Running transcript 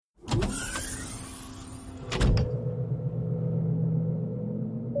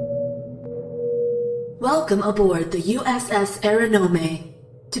Welcome aboard the USS Aranome.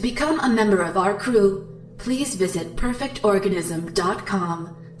 To become a member of our crew, please visit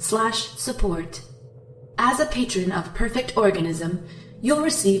perfectorganism.com/support. As a patron of Perfect Organism, you'll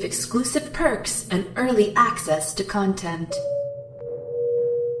receive exclusive perks and early access to content.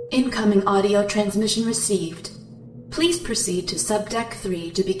 Incoming audio transmission received. Please proceed to Subdeck 3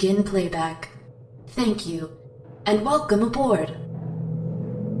 to begin playback. Thank you, and welcome aboard.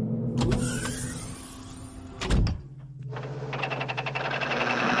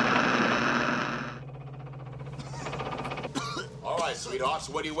 All right, sweethearts,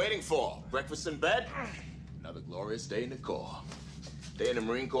 what are you waiting for? Breakfast in bed? Another glorious day in the Corps. Day in the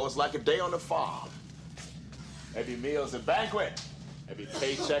Marine Corps is like a day on the farm. Every meal's a banquet. Every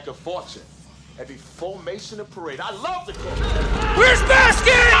paycheck a fortune. Every formation a parade. I love the Corps. Where's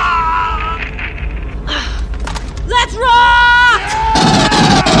Baskin? Let's rock!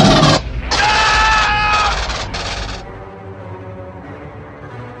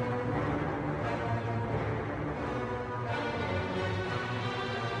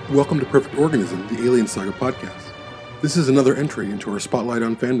 Welcome to Perfect Organism, the Alien Saga podcast. This is another entry into our Spotlight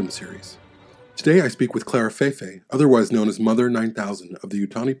on Fandom series. Today I speak with Clara Feifei, otherwise known as Mother 9000 of the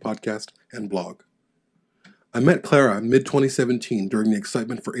Utani podcast and blog. I met Clara mid-2017 during the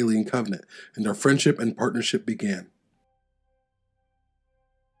excitement for Alien Covenant, and our friendship and partnership began.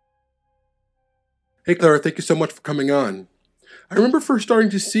 Hey Clara, thank you so much for coming on. I remember first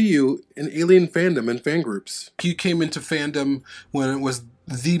starting to see you in Alien fandom and fan groups. You came into fandom when it was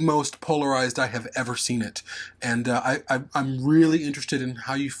the most polarized I have ever seen it. And I'm really interested in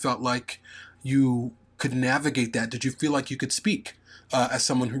how you felt like you could navigate that. Did you feel like you could speak as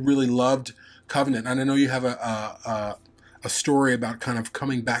someone who really loved Covenant? And I know you have a story about kind of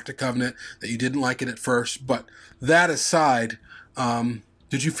coming back to Covenant, that you didn't like it at first. But that aside,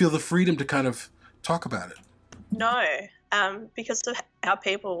 did you feel the freedom to kind of talk about it? No, because of how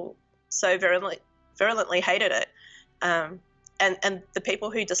people so virulently hated it. And the people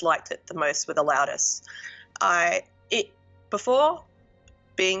who disliked it the most were the loudest. Before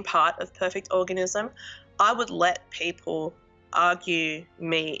being part of Perfect Organism, I would let people argue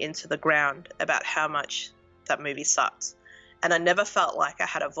me into the ground about how much that movie sucked. And I never felt like I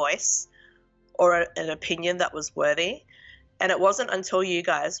had a voice or an opinion that was worthy. And it wasn't until you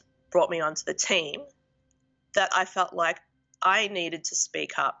guys brought me onto the team that I felt like I needed to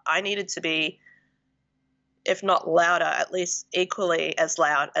speak up. I needed to be, if not louder, at least equally as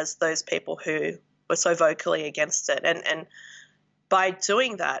loud as those people who were so vocally against it. And by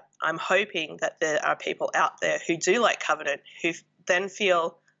doing that, I'm hoping that there are people out there who do like Covenant who then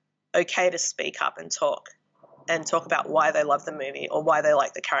feel okay to speak up and talk about why they love the movie or why they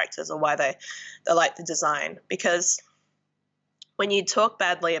like the characters or why they like the design. Because when you talk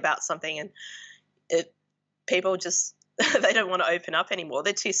badly about something and people just they don't want to open up anymore.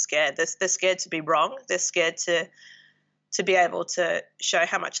 They're too scared. They're scared to be wrong. They're scared to be able to show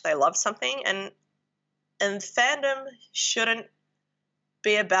how much they love something. And fandom shouldn't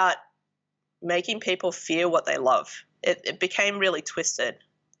be about making people feel what they love. It became really twisted.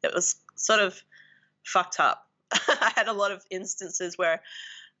 It was sort of fucked up. I had a lot of instances where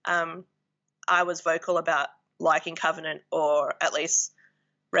I was vocal about liking Covenant, or at least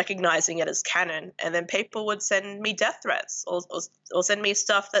recognizing it as canon, and then people would send me death threats or send me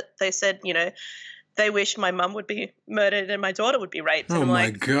stuff that they said, you know, they wish my mum would be murdered and my daughter would be raped. Oh, and I'm my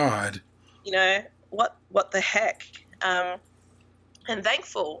like, God. You know, what the heck? And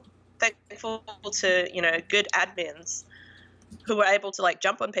thankful to, you know, good admins who were able to like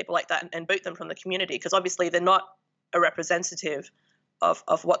jump on people like that and boot them from the community, because obviously they're not a representative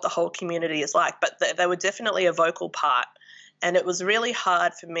of what the whole community is like, but they were definitely a vocal part. And it was really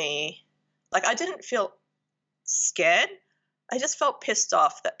hard for me. Like, I didn't feel scared. I just felt pissed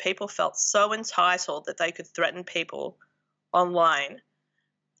off that people felt so entitled that they could threaten people online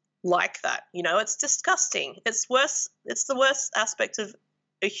like that. You know, it's disgusting. It's worse. It's the worst aspect of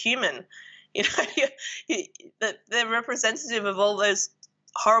a human. You know, they're representative of all those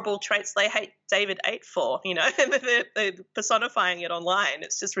horrible traits they hate David 8 for, you know, and they're personifying it online.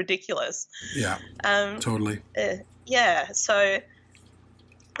 It's just ridiculous. Yeah, totally. Yeah, so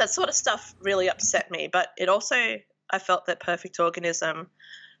that sort of stuff really upset me. But it also, I felt that Perfect Organism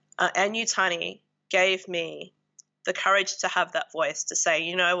and Utani gave me the courage to have that voice to say,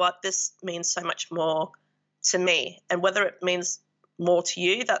 you know what, this means so much more to me. And whether it means more to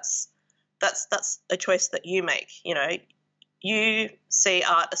you, that's a choice that you make. You know, you see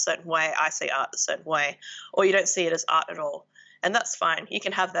art a certain way, I see art a certain way, or you don't see it as art at all. And that's fine. You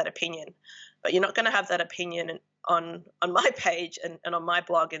can have that opinion. But you're not going to have that opinion on my page and on my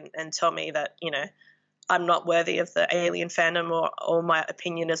blog and tell me that, you know, I'm not worthy of the Alien fandom, or my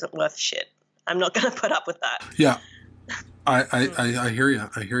opinion isn't worth shit. I'm not going to put up with that. Yeah. I hear you.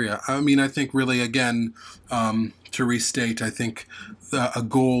 I hear you. I mean, I think really, again, to restate, I think a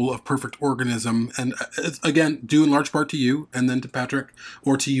goal of Perfect Organism, and again, due in large part to you, and then to Patrick,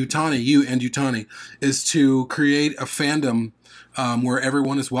 or to Yutani, you and Yutani, is to create a fandom where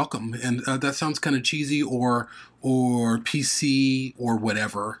everyone is welcome. And that sounds kind of cheesy or PC or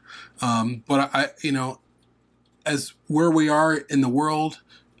whatever. But I, as where we are in the world,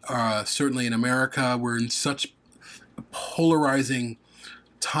 certainly in America, we're in such polarizing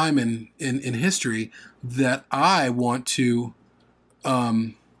time in history that I want to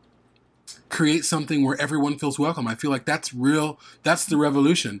create something where everyone feels welcome. I feel like that's real. That's the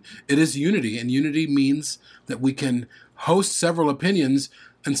revolution. It is unity, and unity means that we can host several opinions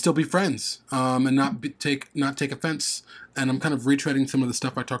and still be friends, and not take offense. And I'm kind of retreading some of the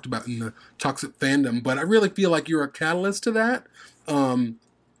stuff I talked about in the Toxic Fandom, but I really feel like you're a catalyst to that.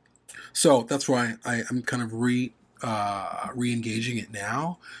 So that's why I'm kind of re-engaging it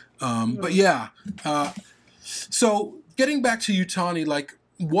now. But yeah, so getting back to Yutani, like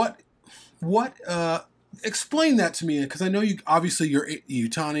what explain that to me, because I know you obviously you're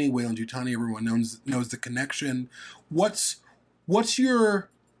Yutani, Weyland Yutani, everyone knows the connection. What's your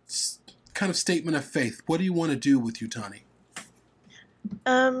kind of statement of faith? What do you want to do with Yutani?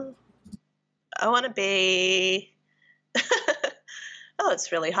 I want to be. Oh,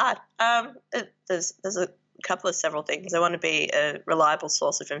 it's really hard. There's a couple of several things. I want to be a reliable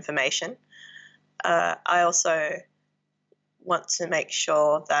source of information. I also want to make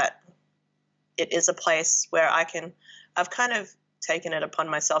sure that it is a place where I've kind of taken it upon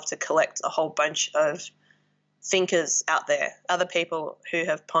myself to collect a whole bunch of thinkers out there, other people who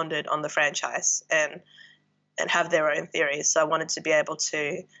have pondered on the franchise and have their own theories. So I wanted to be able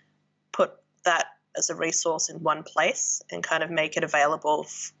to put that as a resource in one place and kind of make it available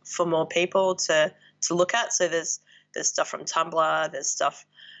for more people to look at. So there's stuff from Tumblr, there's stuff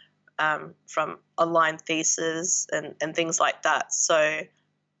from online theses and things like that. So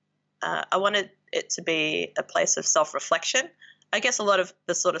I wanted it to be a place of self-reflection. I guess a lot of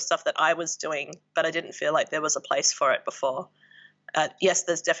the sort of stuff that I was doing, but I didn't feel like there was a place for it before. Yes,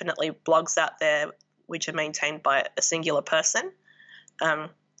 there's definitely blogs out there which are maintained by a singular person,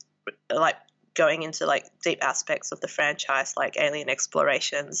 like going into like deep aspects of the franchise, like Alien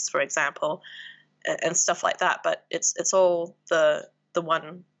Explorations, for example, and stuff like that. But it's all the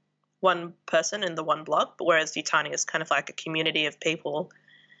one person in the one blog. But whereas Yutani is kind of like a community of people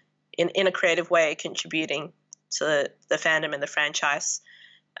in a creative way contributing to the fandom and the franchise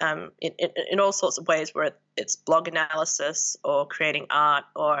in all sorts of ways, where it's blog analysis or creating art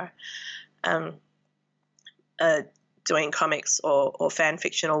or doing comics or fan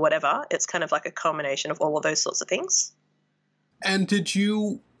fiction or whatever. It's kind of like a combination of all of those sorts of things. And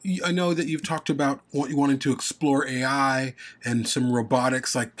I know that you've talked about what you wanted to explore AI and some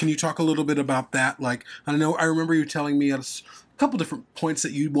robotics. Like, can you talk a little bit about that? Like, I remember you telling me at a couple different points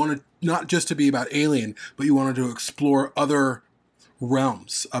that you wanted not just to be about Alien, but you wanted to explore other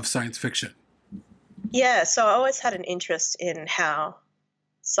realms of science fiction. Yeah, so I always had an interest in how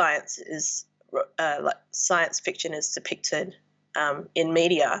science fiction is depicted in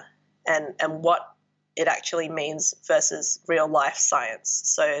media, and what it actually means versus real life science.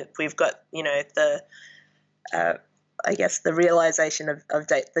 So we've got the realization of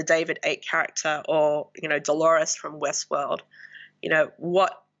the David 8 character, or Dolores from Westworld.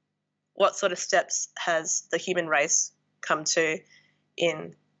 What sort of steps has the human race come to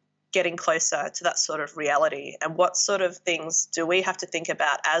in getting closer to that sort of reality, and what sort of things do we have to think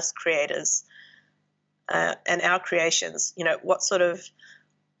about as creators and our creations? What sort of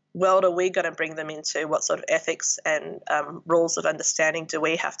world are we going to bring them into? What sort of ethics and rules of understanding do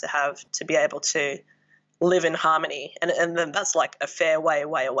we have to be able to live in harmony? And then that's like a fair way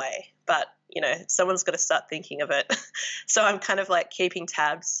away. But, someone's got to start thinking of it. So I'm kind of like keeping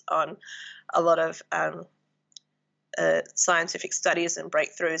tabs on a lot of scientific studies and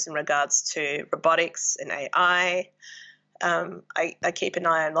breakthroughs in regards to robotics and AI. I keep an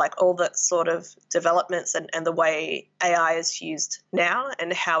eye on like all that sort of developments and the way AI is used now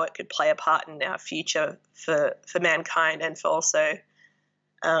and how it could play a part in our future for mankind, and for also,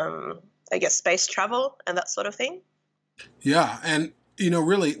 space travel and that sort of thing. Yeah, and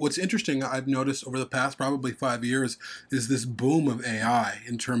really what's interesting I've noticed over the past probably 5 years is this boom of AI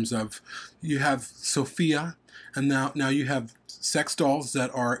in terms of you have Sophia, and now you have sex dolls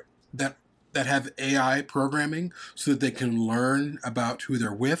that have AI programming so that they can learn about who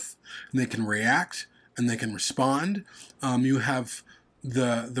they're with, and they can react and they can respond. You have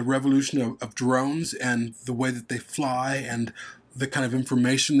the revolution of drones and the way that they fly and the kind of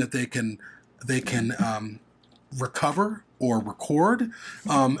information that they can recover or record,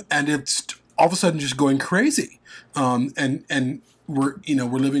 and it's all of a sudden just going crazy. And we're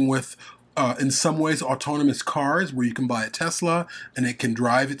living with in some ways autonomous cars where you can buy a Tesla and it can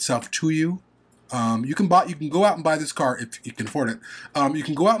drive itself to you. You can go out and buy this car if you can afford it. You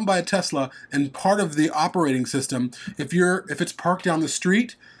can go out and buy a Tesla, and part of the operating system, if it's parked down the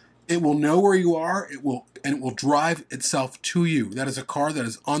street, it will know where you are. It will drive itself to you. That is a car that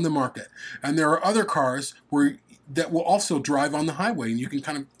is on the market. And there are other cars that will also drive on the highway, and you can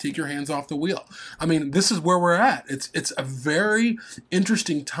kind of take your hands off the wheel. I mean, this is where we're at. It's a very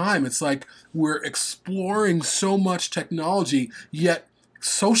interesting time. It's like we're exploring so much technology, yet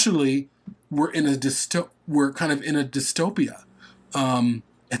socially we're kind of in a dystopia.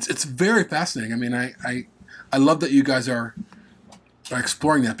 It's very fascinating. I mean, I love that you guys are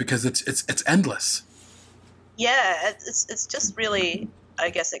exploring that because it's endless. Yeah, it's just really, I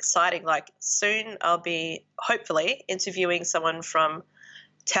guess, exciting. Like soon I'll be hopefully interviewing someone from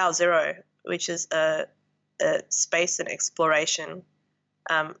Tau Zero, which is a space and exploration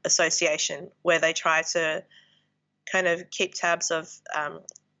association where they try to kind of keep tabs of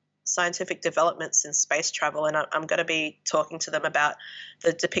scientific developments in space travel, and I'm going to be talking to them about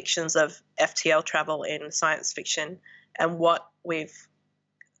the depictions of FTL travel in science fiction and what we've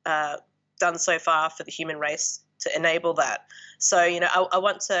done so far for the human race to enable that. So, I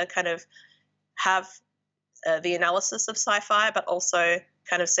want to kind of have the analysis of sci-fi, but also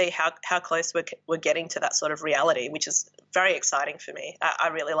kind of see how close we're getting to that sort of reality, which is very exciting for me. I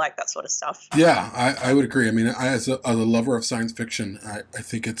really like that sort of stuff. Yeah, I would agree. I mean, as a lover of science fiction, I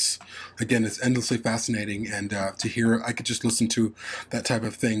think it's endlessly fascinating, and to hear, I could just listen to that type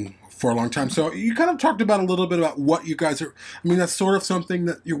of thing for a long time. So you kind of talked about a little bit about what you guys are, I mean, that's sort of something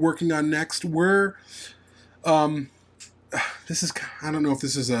that you're working on next. Where, this is, I don't know if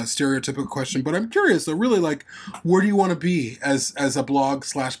this is a stereotypical question, but I'm curious though, really, like, where do you want to be as a blog /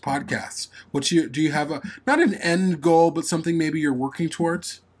 podcast? Do you have not an end goal, but something maybe you're working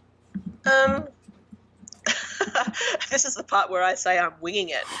towards? This is the part where I say I'm winging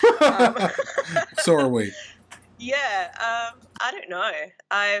it. So are we. Yeah, I don't know.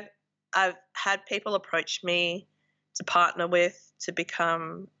 I've had people approach me to partner with to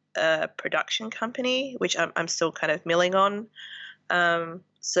become a production company, which I'm still kind of milling on.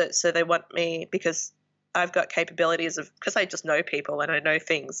 So they want me because I've got capabilities because I just know people and I know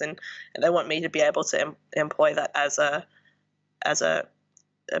things, and they want me to be able to employ that as a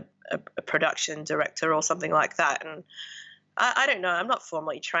production director or something like that. And I don't know. I'm not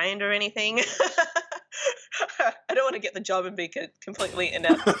formally trained or anything. I don't want to get the job and be completely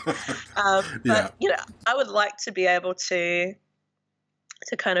inept. But I would like to be able to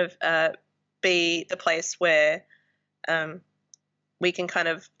kind of be the place where we can kind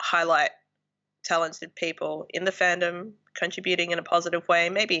of highlight talented people in the fandom contributing in a positive way.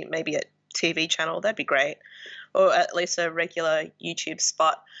 Maybe a TV channel, that'd be great, or at least a regular YouTube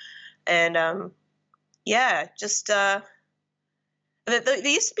spot. And just there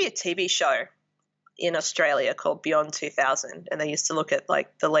used to be a TV show in Australia called Beyond 2000, and they used to look at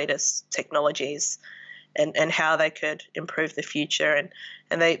like the latest technologies and how they could improve the future,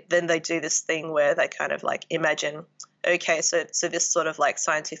 and they do this thing where they kind of like imagine, okay, so this sort of like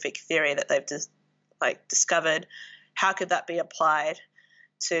scientific theory that they've discovered, how could that be applied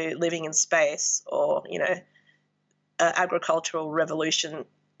to living in space, or agricultural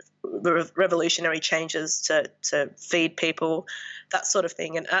revolutionary changes to feed people, that sort of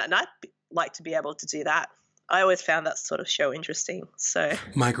thing, and I'd like to be able to do that. I always found that sort of show interesting. So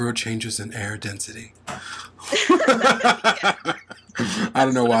micro changes in air density. I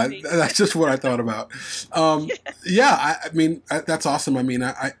don't know why. That's just what I thought about. I mean, that's awesome. I mean,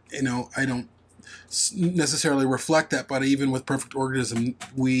 I don't necessarily reflect that, but even with Perfect Organism,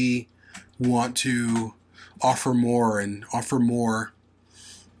 we want to offer more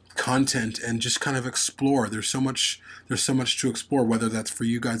content and just kind of explore. There's so much to explore, whether that's for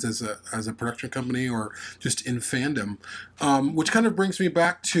you guys as a production company or just in fandom, which kind of brings me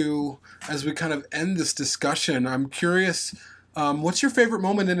back to, as we kind of end this discussion, I'm curious, what's your favorite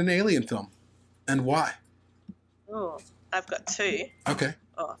moment in an Alien film and why? Oh, I've got two. Okay.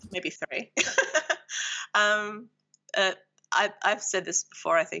 Oh, maybe three. I've said this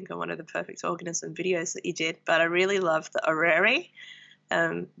before, I think, on one of the Perfect Organism videos that you did, but I really love the Orrery,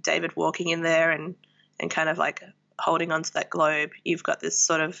 David walking in there and kind of like holding onto that globe. You've got this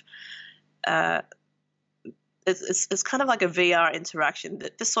sort of it's kind of like a VR interaction.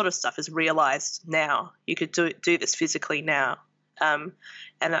 That this sort of stuff is realized now. You could do this physically now, And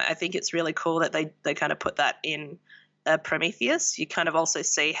I think it's really cool that they kind of put that in Prometheus. You kind of also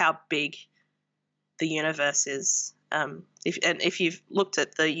see how big the universe is. If you've looked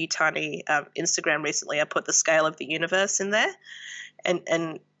at the Yutani Instagram recently, I put the scale of the universe in there,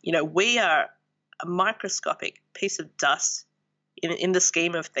 and we are a microscopic piece of dust in the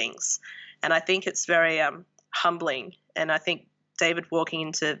scheme of things, and I think it's very humbling. And I think David walking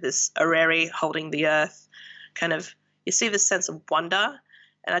into this orrery holding the Earth, kind of you see this sense of wonder,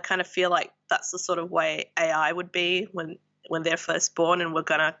 and I kind of feel like that's the sort of way AI would be when they're first born, and we're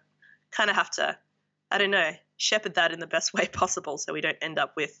gonna kind of have to, I don't know, shepherd that in the best way possible so we don't end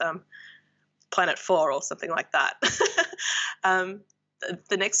up with Planet 4 or something like that.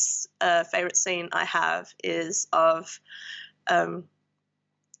 The next favorite scene I have is of,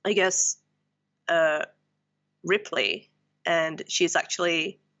 I guess, Ripley, and she's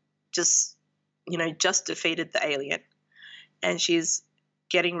actually just defeated the alien, and she's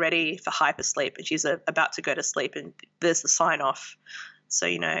getting ready for hypersleep, and she's about to go to sleep, and there's the sign off. So,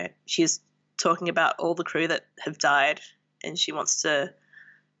 she's talking about all the crew that have died, and she wants to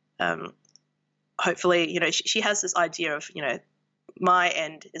hopefully, she has this idea of, my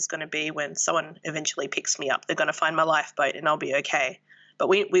end is going to be when someone eventually picks me up. They're going to find my lifeboat and I'll be okay. But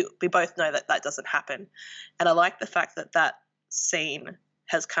we both know that doesn't happen. And I like the fact that scene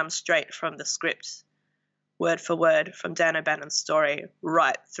has come straight from the script, word for word, from Dan O'Bannon's story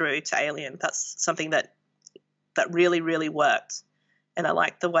right through to Alien. That's something that really, really worked. And I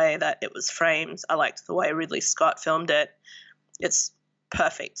liked the way that it was framed. I liked the way Ridley Scott filmed it. It's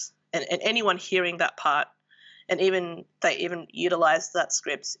perfect. And anyone hearing that part, and they even utilized that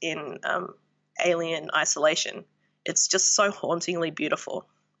script in Alien Isolation. It's just so hauntingly beautiful.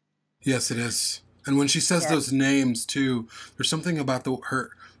 Yes, it is. And when she says those names too, there's something about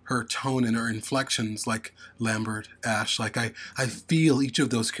her tone and her inflections, like Lambert, Ash. Like I feel each of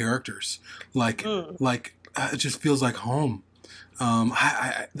those characters. Like it just feels like home.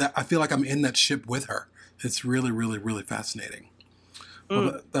 I feel like I'm in that ship with her. It's really, really, really fascinating.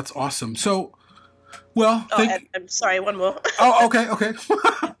 Well, that's awesome. So, I'm sorry, one more. Oh, okay.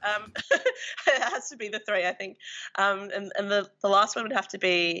 It has to be the three, I think. And the last one would have to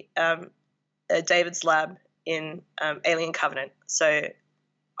be David's lab in Alien Covenant. So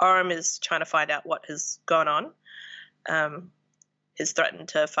Oram is trying to find out what has gone on. He's threatened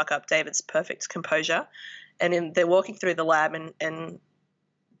to fuck up David's perfect composure. And they're walking through the lab, and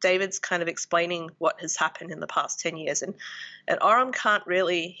David's kind of explaining what has happened in the past 10 years. And Oram can't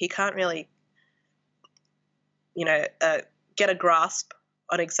really get a grasp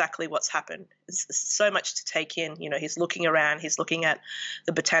on exactly what's happened. It's so much to take in. He's looking around, he's looking at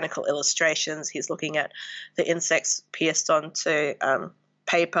the botanical illustrations, he's looking at the insects pierced onto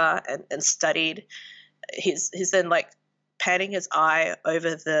paper and studied. He's then like panning his eye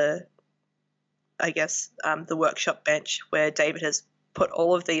over the workshop bench where David has put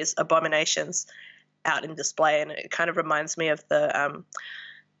all of these abominations out in display, and it kind of reminds me of the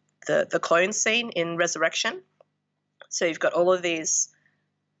clone scene in Resurrection. So you've got all of these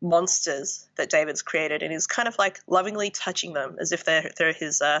monsters that David's created, and he's kind of like lovingly touching them as if they're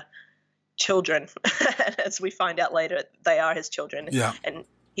his children. As we find out later, they are his children. Yeah. And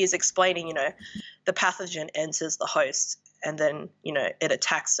he's explaining, the pathogen enters the host, and then, it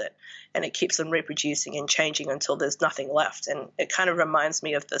attacks it, and it keeps them reproducing and changing until there's nothing left. And it kind of reminds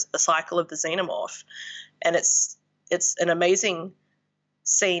me of the cycle of the xenomorph. And it's an amazing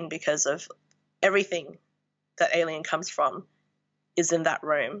scene because of everything that Alien comes from is in that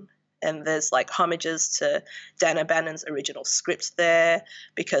room. And there's like homages to Dan O'Bannon's original script there,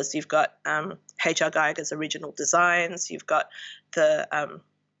 because you've got H.R. Geiger's original designs. You've got the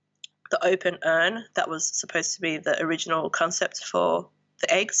open urn that was supposed to be the original concept for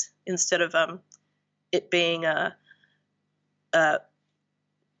the eggs, instead of it being a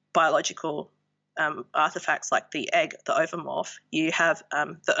biological artifacts like the egg, the ovomorph. You have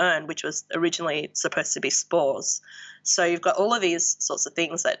the urn, which was originally supposed to be spores. So you've got all of these sorts of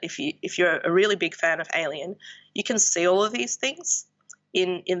things that if you're a really big fan of Alien, you can see all of these things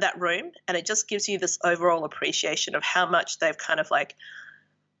in that room, and it just gives you this overall appreciation of how much they've kind of like,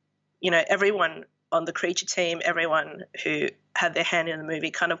 everyone on the creature team, everyone who had their hand in the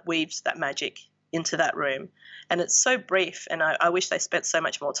movie kind of weaves that magic into that room. And it's so brief, and I wish they spent so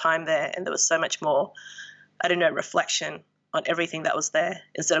much more time there, and there was so much more, reflection on everything that was there,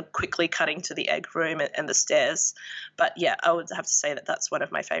 instead of quickly cutting to the egg room and the stairs. But yeah, I would have to say that that's one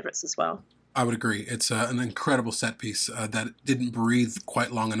of my favorites as well. I would agree. It's an incredible set piece that didn't breathe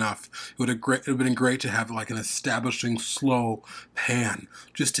quite long enough. It would have been great to have like an establishing slow pan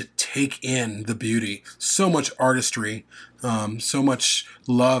just to take in the beauty. So much artistry, so much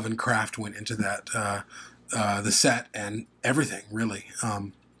love and craft went into that, the set and everything, really.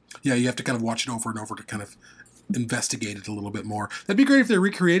 Yeah, you have to kind of watch it over and over to kind of investigate it a little bit more. That'd be great if they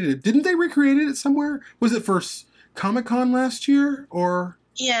recreated it. Didn't they recreate it somewhere? Was it for Comic-Con last year or...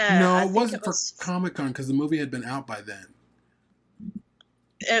 Yeah. No, it wasn't for Comic-Con because the movie had been out by then.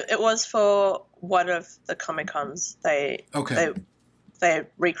 It was for one of the Comic-Cons. They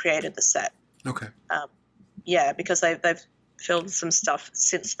recreated the set. Okay. Yeah, because they've filmed some stuff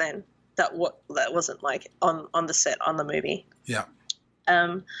since then that wasn't like on the set on the movie. Yeah.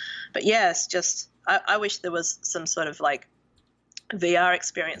 But yeah, it's just I wish there was some sort of like VR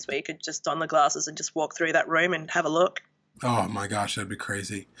experience where you could just don the glasses and just walk through that room and have a look. Oh my gosh, that'd be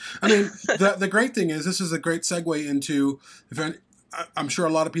crazy. I mean, the great thing is this is a great segue into. I'm sure a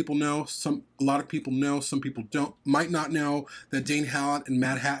lot of people know. Some people might not know that Dane Hallett and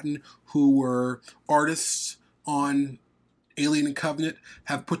Matt Hatton, who were artists on Alien and Covenant,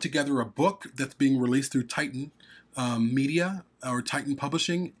 have put together a book that's being released through Titan Media or Titan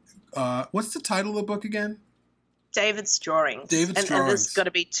Publishing. What's the title of the book again? David's Drawings. And there's got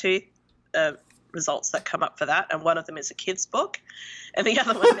to be two results that come up for that, and one of them is a kid's book, and the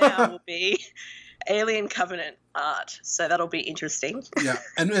other one now will be Alien Covenant art. So that'll be interesting. Yeah,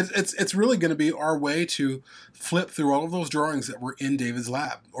 and it's really going to be our way to flip through all of those drawings that were in David's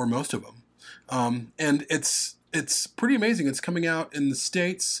lab, or most of them, and it's pretty amazing. It's coming out in the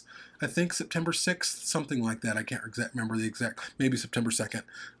States, I think September 6th, something like that. I can't remember the exact, maybe September 2nd.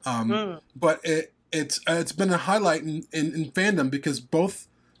 But it's been a highlight in fandom because both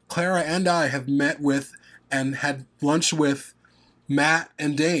Clara and I have met with and had lunch with Matt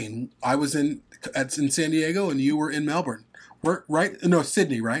and Dane. I was in San Diego and you were in Melbourne.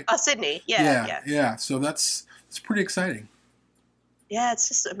 Sydney, right? Oh, Sydney. Yeah. So it's pretty exciting. Yeah, it's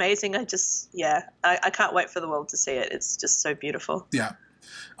just amazing. I can't wait for the world to see it. It's just so beautiful. Yeah.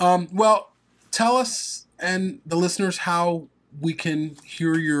 Well, tell us and the listeners how we can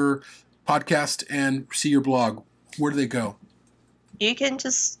hear your podcast and see your blog. Where do they go? You can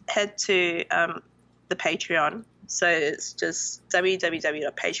just head to the Patreon. So it's just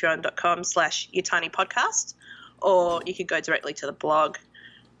www.patreon.com/utani-podcast, or you can go directly to the blog,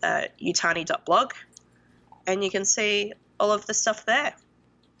 utani.blog, and you can see all of the stuff there.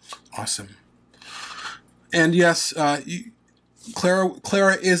 Awesome. And yes,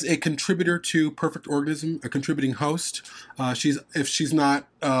 Clara is a contributor to Perfect Organism, a contributing host. If she's not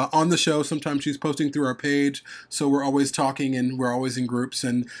on the show, sometimes she's posting through our page. So we're always talking and we're always in groups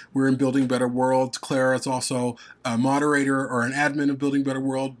and we're in Building Better World. Clara is also a moderator or an admin of Building Better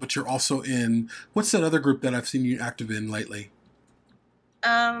World, but you're also in, what's that other group that I've seen you active in lately?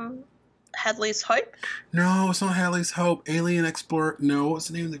 Hadley's Hope? No, it's not Hadley's Hope. Alien Explorer. No, what's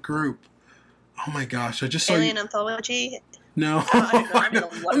the name of the group? Oh my gosh, I just saw Alien Anthology. No. I don't know. I'm in a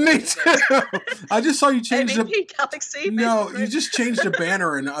lot of Me too. I just saw you change MVP Galaxy. No, you just changed a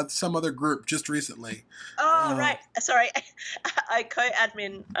banner in some other group just recently. Oh, right. Sorry. I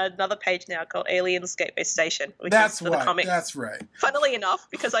co-admin another page now called Alienscape Base Station, which is for the comics. That's right. Funnily enough,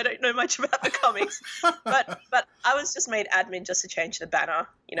 because I don't know much about the comics, but I was just made admin just to change the banner,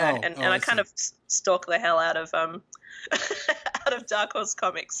 and I kind of stalk the hell out of out of Dark Horse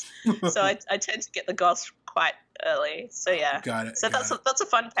Comics. So I tend to get the goss quite early. So yeah. Got it. So that's a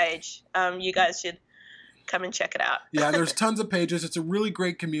fun page. You guys should come and check it out. Yeah, there's tons of pages. It's a really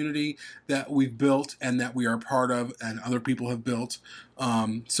great community that we've built and that we are part of and other people have built.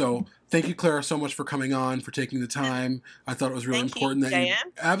 So thank you, Clara, so much for coming on, for taking the time. I thought it was really important that you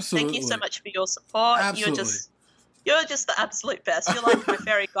absolutely. Thank you so much for your support. Absolutely. You're just the absolute best. You're like my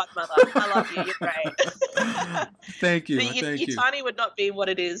fairy godmother. I love you. You're great. Thank you. Utani would not be what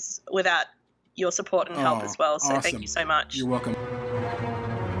it is without your support and help as well. So Thank you so much. You're welcome.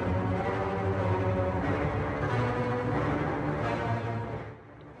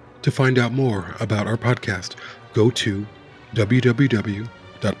 To find out more about our podcast, go to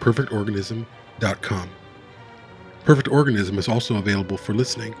www.perfectorganism.com. Perfect Organism is also available for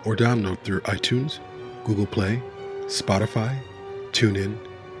listening or download through iTunes, Google Play, Spotify, TuneIn,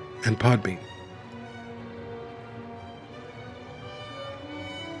 and Podbean.